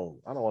stuff. I don't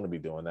want to be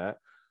doing that.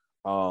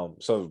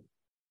 So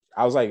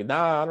I was like,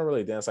 nah, I don't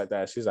really dance like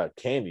that. She's like,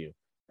 can you?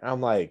 And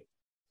I'm like,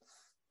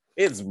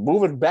 it's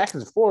moving back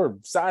and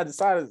forth, side to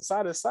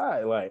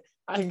side. Like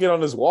I can get on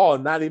this wall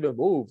and not even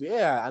move.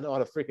 Yeah, I know how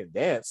to freaking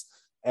dance.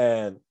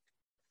 And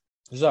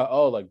she's like,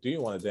 oh, like, do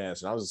you want to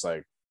dance? And I was just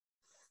like,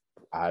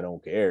 I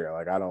don't care.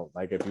 Like, I don't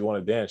like if you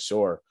want to dance,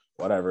 sure,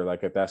 whatever.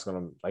 Like if that's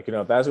gonna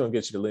if that's gonna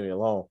get you to leave me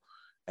alone.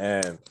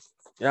 And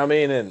you know what I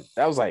mean? And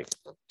that was like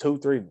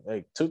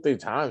 2-3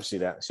 times she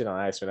don't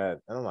ask me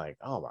that. And I'm like,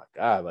 oh my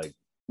God, like,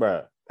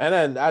 bruh. And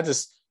then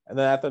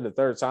after the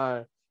 3rd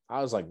time,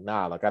 I was like,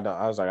 nah, like I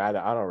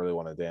don't really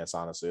want to dance,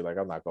 honestly. Like,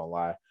 I'm not gonna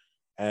lie.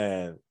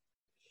 And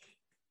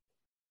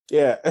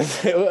yeah,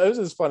 it was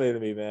just funny to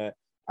me, man.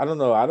 I don't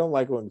know. I don't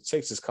like when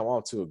chicks just come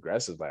off too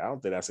aggressive. Like, I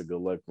don't think that's a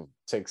good look with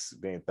chicks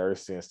being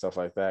thirsty and stuff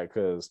like that.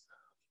 Because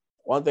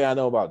one thing I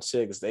know about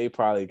chicks, they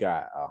probably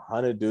got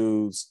 100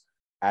 dudes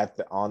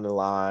on the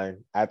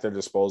line at their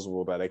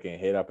disposal that they can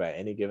hit up at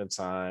any given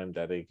time.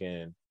 That a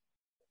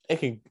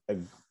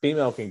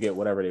female can get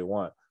whatever they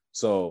want.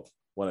 So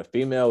when a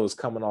female is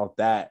coming off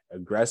that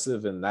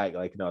aggressive and that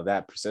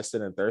that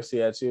persistent and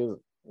thirsty at you,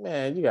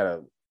 man, you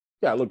gotta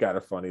gotta look at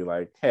her funny,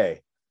 like,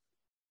 hey,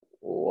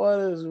 what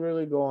is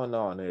really going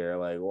on here?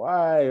 Like,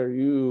 why are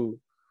you?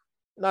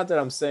 Not that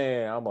I'm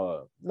saying I'm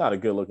not a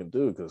good looking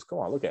dude, because come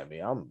on, look at me,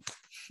 I'm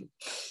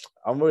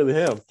really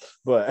him,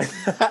 but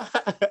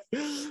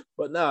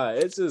but nah,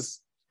 it's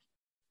just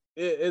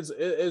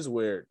it's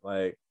weird.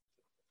 Like,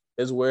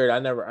 it's weird. I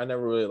never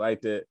really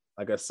liked it.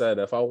 Like I said,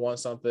 if I want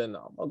something,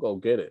 I'm gonna go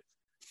get it,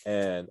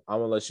 and I'm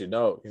gonna let you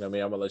know. You know what I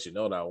mean? I'm gonna let you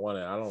know that I want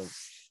it. I don't.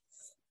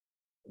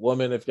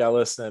 Woman, if y'all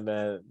listening,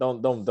 man,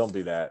 don't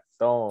be that.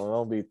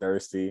 Don't be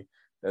thirsty.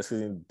 That's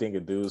because you think a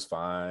dude's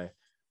fine.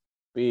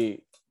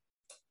 Be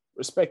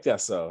respect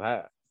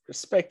yourself.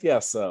 Respect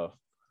yourself,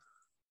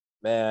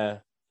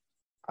 man.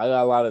 I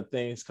got a lot of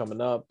things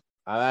coming up.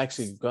 I'm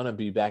actually gonna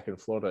be back in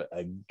Florida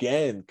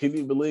again. Can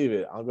you believe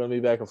it? I'm gonna be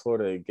back in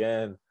Florida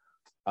again.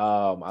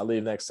 I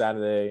leave next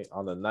Saturday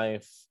on the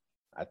 9th.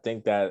 I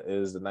think that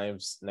is the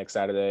 9th next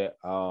Saturday.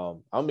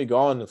 I'm gonna be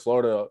going to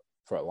Florida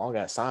for a long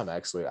ass time,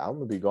 actually. I'm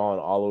gonna be going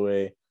all the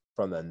way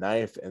from the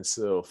 9th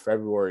until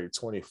February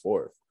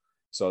 24th.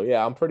 So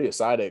yeah, I'm pretty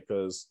excited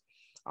because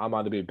I'm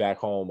about to be back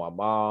home with my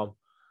mom,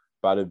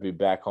 about to be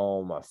back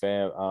home, my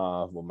fam,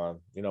 with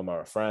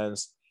my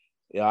friends.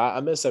 Yeah,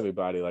 I miss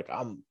everybody. Like,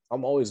 I'm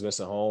always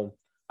missing home.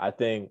 I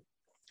think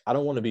I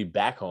don't want to be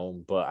back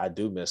home, but I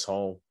do miss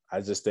home. I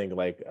just think,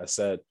 like I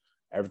said,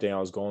 everything I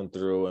was going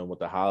through and with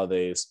the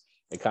holidays,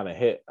 it kind of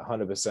hit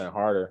 100%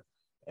 harder.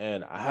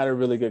 And I had a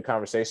really good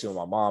conversation with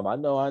my mom. I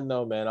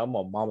know, man, I'm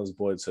a mama's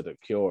boy to the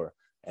cure.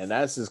 And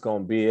that's just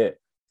going to be it.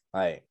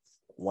 Like,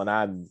 when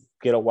I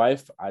get a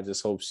wife, I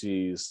just hope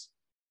she's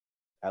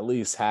at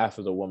least half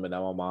of the woman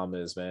that my mom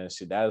is, man.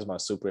 That is my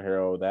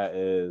superhero. That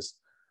is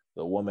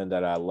the woman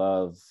that I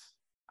love.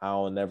 I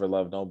will never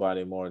love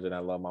nobody more than I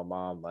love my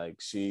mom. Like,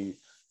 she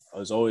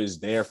was always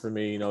there for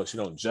me. You know, she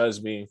don't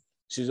judge me.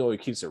 She's always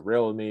keeps it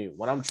real with me.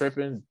 When I'm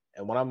tripping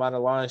and when I'm out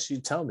of line, she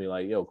tell me,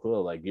 like, yo,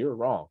 cool, like, you're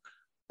wrong.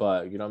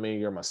 But you know what I mean?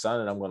 You're my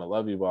son and I'm going to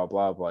love you, blah,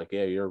 blah, blah. Like,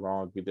 yeah, you're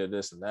wrong. You did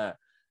this and that.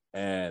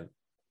 And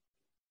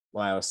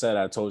like I said,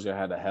 I told you I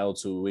had a hell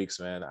 2 weeks,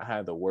 man. I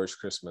had the worst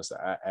Christmas that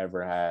I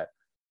ever had.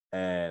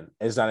 And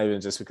it's not even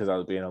just because I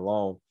was being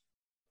alone.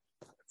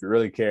 If you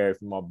really care,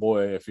 if you're my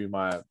boy, if you're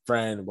my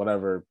friend,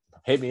 whatever,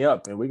 hit me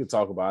up and we can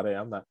talk about it.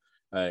 I'm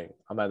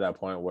at that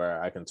point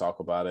where I can talk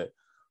about it.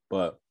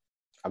 But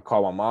I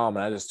called my mom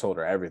and I just told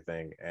her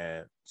everything.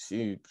 And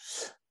she,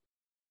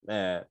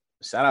 man,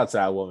 shout out to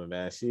that woman,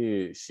 man.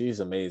 She's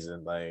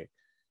amazing. Like,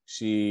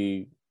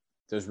 she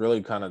just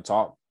really kind of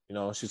taught, she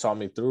just taught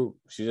me through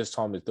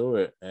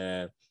it.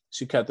 And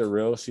she kept it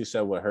real. She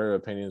said what her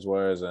opinions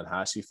was and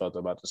how she felt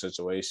about the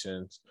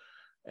situations.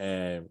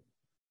 And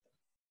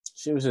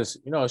she was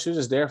just, she was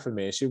just there for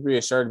me. She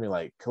reassured me,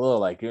 like, Khalil,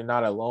 like, you're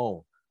not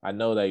alone. I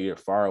know that you're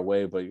far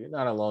away, but you're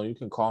not alone. You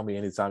can call me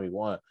anytime you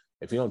want.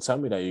 If you don't tell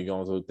me that you're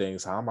going through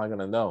things, how am I going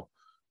to know?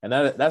 And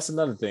that's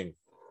another thing.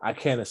 I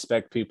can't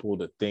expect people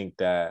to think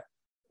that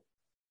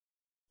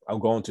I'm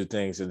going through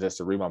things and just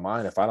to read my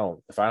mind if I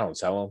don't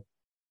tell them.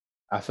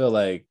 I feel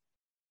like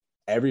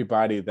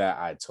everybody that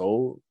I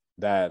told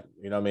that,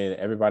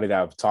 everybody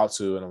that I've talked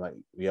to, and I'm like,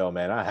 yo,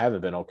 man, I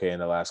haven't been okay in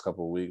the last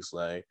couple of weeks.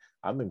 Like,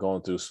 I've been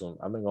going through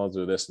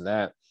this and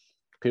that.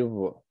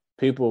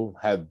 People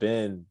have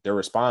been, their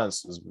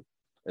response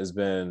has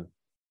been,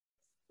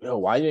 yo,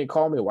 why you didn't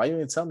call me? Why you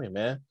didn't tell me,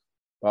 man?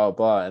 Blah,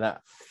 blah. And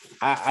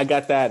I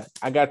got that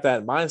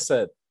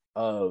mindset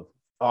of,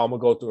 oh, I'm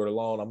gonna go through it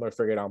alone. I'm gonna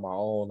figure it out on my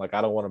own. Like,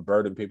 I don't want to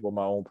burden people with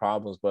my own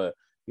problems, but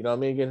you know what I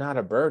mean? You're not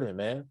a burden,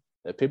 man.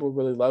 If people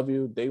really love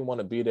you, they want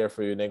to be there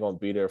for you, and they're gonna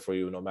be there for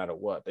you no matter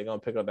what. They're gonna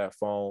pick up that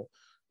phone,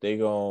 they're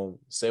gonna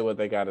say what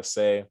they gotta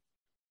say,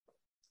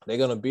 they're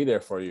gonna be there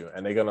for you,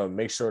 and they're gonna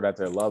make sure that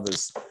their love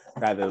is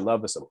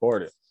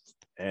supported.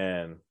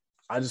 And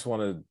I just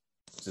want to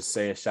just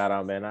say a shout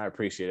out, man. I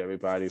appreciate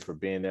everybody for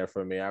being there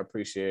for me. I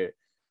appreciate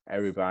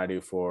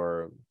everybody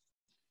for,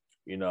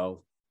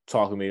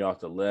 talking me off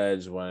the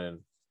ledge when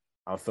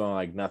I'm feeling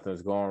like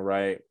nothing's going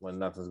right, when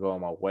nothing's going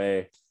my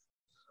way.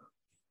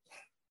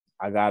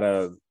 I got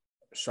a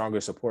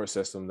stronger support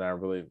system than I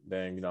really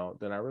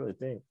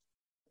think.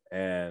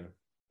 And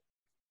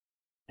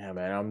yeah,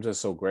 man, I'm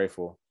just so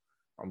grateful.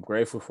 I'm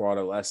grateful for all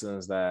the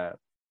lessons that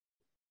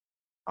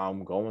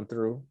I'm going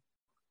through,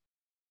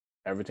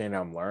 everything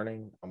that I'm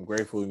learning. I'm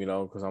grateful,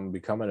 because I'm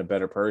becoming a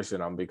better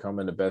person. I'm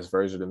becoming the best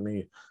version of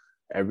me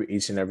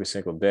each and every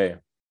single day.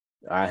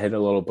 I hit a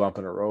little bump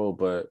in the road,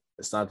 but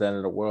it's not the end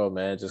of the world,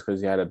 man. Just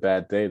because you had a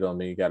bad day don't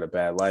mean you got a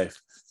bad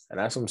life. And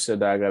that's some shit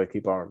that I got to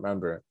keep on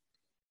remembering.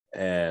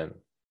 And,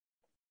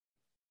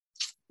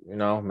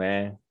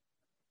 man,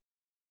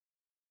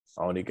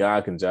 only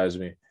God can judge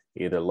me.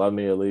 Either love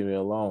me or leave me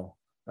alone.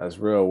 That's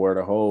real word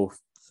of hope.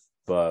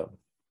 But I'm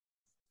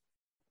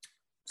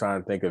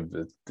trying to think if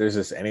there's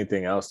just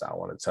anything else that I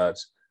want to touch.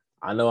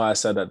 I know I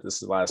said that this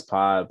is the last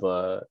pod,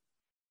 but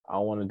I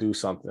want to do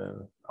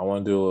something. I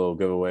want to do a little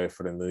giveaway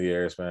for the New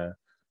Year's, man.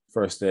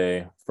 First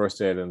day of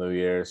the New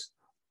Year's.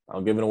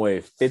 I'm giving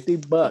away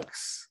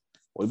 $50.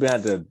 We've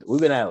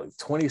been at like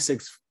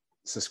 26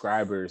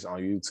 subscribers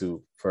on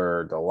YouTube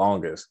for the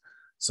longest.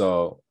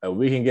 So if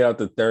we can get up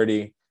to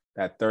 30,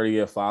 that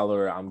 30th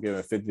follower, I'm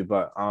giving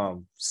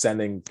 $50.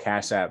 Sending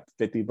Cash App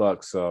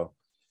 $50. So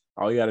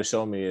all you got to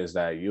show me is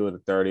that you were the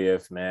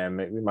 30th, man.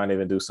 We might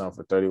even do something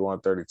for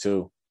 31,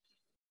 32.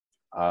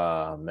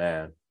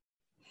 Man.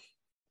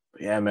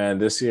 Yeah, man.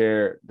 This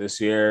year,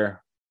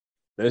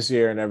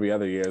 and every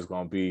other year is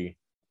going to be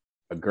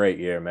a great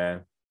year,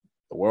 man.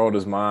 The world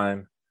is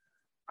mine.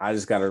 I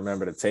just got to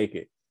remember to take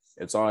it.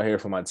 It's all here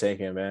for my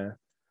taking, man.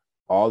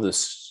 All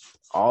this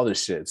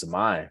shit's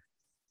mine.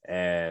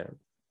 And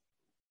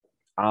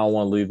I don't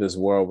want to leave this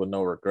world with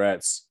no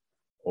regrets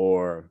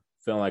or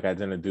feeling like I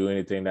didn't do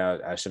anything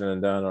that I shouldn't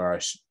have done, or I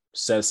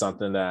said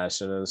something that I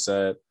shouldn't have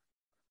said,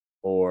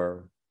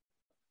 or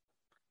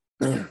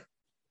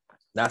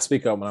not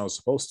speak up when I was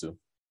supposed to.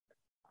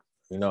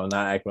 Not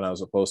act when I was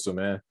supposed to,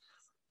 man.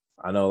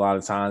 I know a lot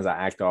of times I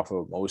act off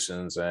of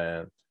emotions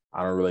and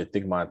I don't really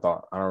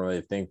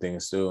think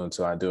things through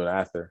until I do it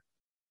after.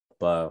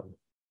 But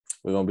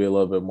we're going to be a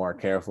little bit more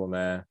careful,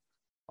 man.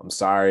 I'm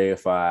sorry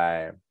if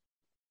I,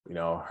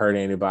 hurt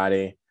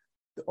anybody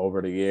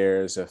over the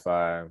years, if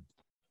I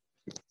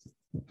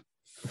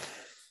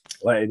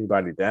let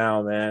anybody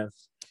down, man.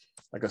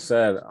 Like I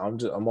said,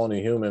 I'm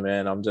only human,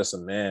 man. I'm just a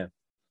man.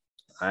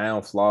 I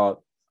am flawed.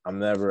 I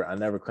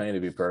never claim to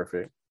be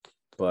perfect,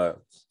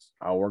 but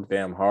I work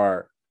damn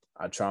hard.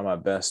 I try my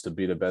best to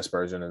be the best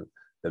version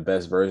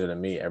of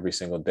me every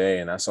single day,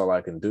 and that's all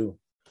I can do.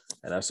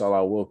 And that's all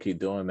I will keep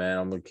doing, man.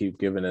 I'm gonna keep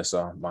giving this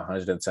my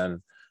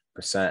 110%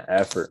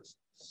 effort.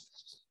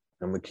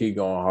 I'm gonna keep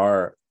going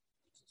hard.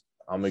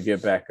 I'm gonna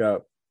get back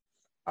up.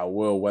 I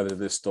will weather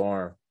this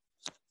storm.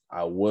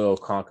 I will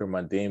conquer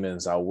my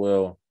demons. I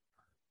will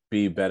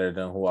be better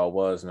than who I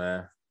was,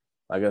 man.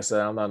 Like I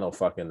said, I'm not no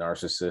fucking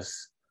narcissist.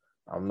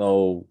 I'm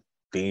no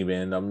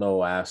demon. I'm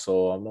no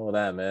asshole. I'm no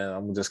that, man.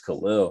 I'm just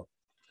Khalil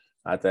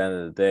at the end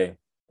of the day.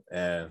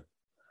 And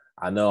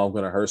I know I'm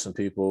going to hurt some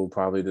people,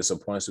 probably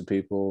disappoint some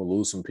people,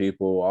 lose some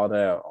people, all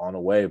that on the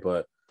way,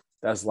 but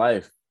that's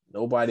life.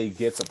 Nobody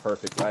gets a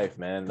perfect life,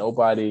 man.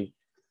 Nobody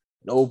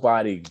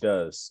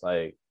does.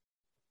 Like,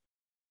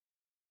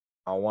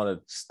 I want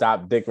to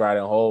stop dick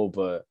riding whole,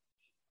 but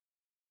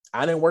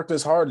I didn't work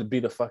this hard to be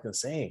the fucking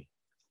same.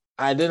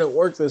 I didn't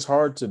work this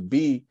hard to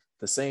be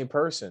the same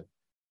person.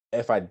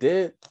 If I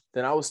did,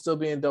 then I would still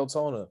be in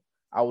Deltona.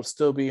 I would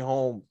still be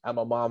home at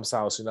my mom's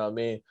house, you know what I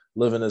mean?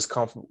 Living this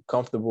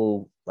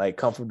comfortable,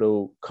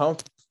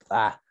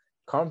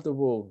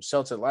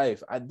 sheltered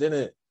life.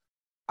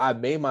 I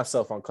made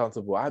myself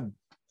uncomfortable.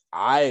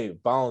 I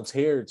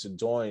volunteered to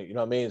join, you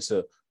know what I mean?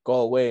 To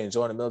go away and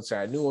join the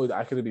military. I knew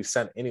I could be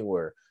sent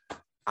anywhere.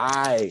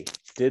 I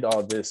did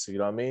all this, you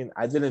know what I mean?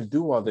 I didn't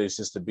do all this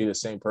just to be the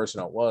same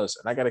person I was.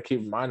 And I got to keep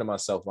reminding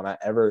myself when I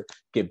ever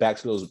get back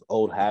to those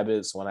old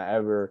habits, when I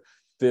ever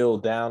feel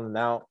down and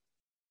out.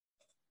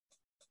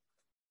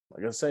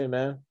 Like I say,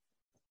 man,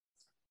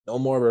 no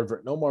more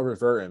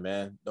reverting,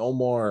 man. No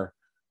more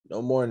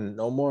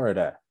of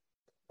that.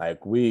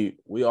 Like we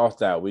off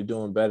that. We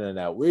doing better than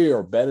that. We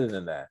are better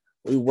than that.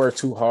 We work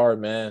too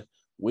hard, man.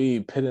 We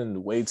put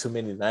in way too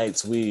many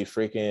nights. We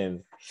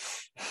freaking,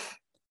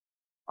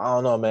 I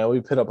don't know, man.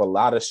 We put up a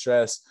lot of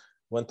stress,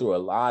 went through a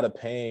lot of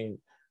pain,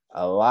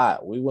 a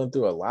lot. We went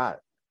through a lot.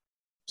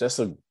 Just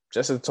to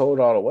tow it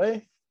all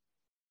away,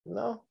 you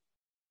know?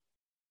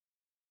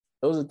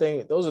 Those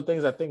are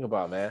things I think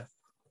about, man.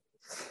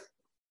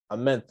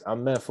 I'm meant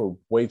for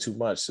way too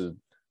much to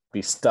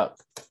be stuck,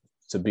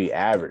 to be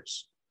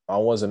average. I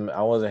wasn't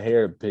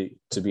here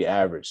to be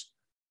average.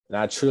 And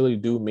I truly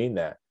do mean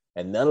that.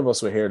 And none of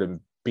us were here to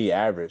be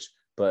average.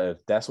 But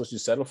if that's what you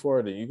settle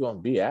for, then you're going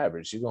to be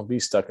average. You're going to be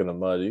stuck in the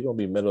mud. You're going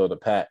to be middle of the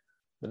pack.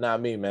 But not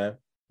me, man.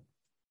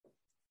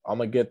 I'm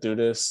going to get through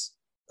this.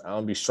 I'm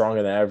going to be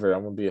stronger than ever.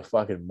 I'm going to be a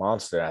fucking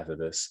monster after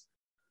this.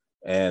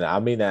 And I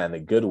mean that in a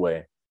good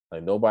way.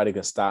 Like, nobody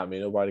can stop me.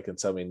 Nobody can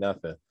tell me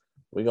nothing.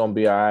 We're going to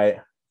be all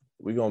right.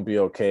 We're going to be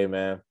okay,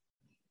 man.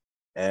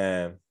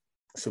 And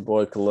it's your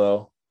boy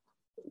Khalil.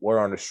 Word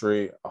on the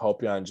street. I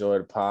hope y'all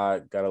enjoyed the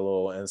pod. Got a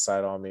little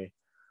insight on me.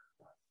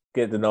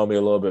 Get to know me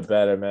a little bit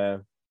better,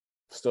 man.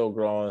 Still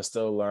growing,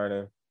 still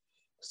learning,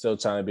 still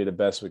trying to be the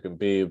best we can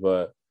be.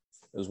 But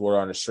it's word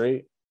on the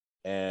street.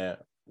 And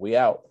we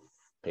out.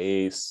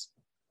 Peace.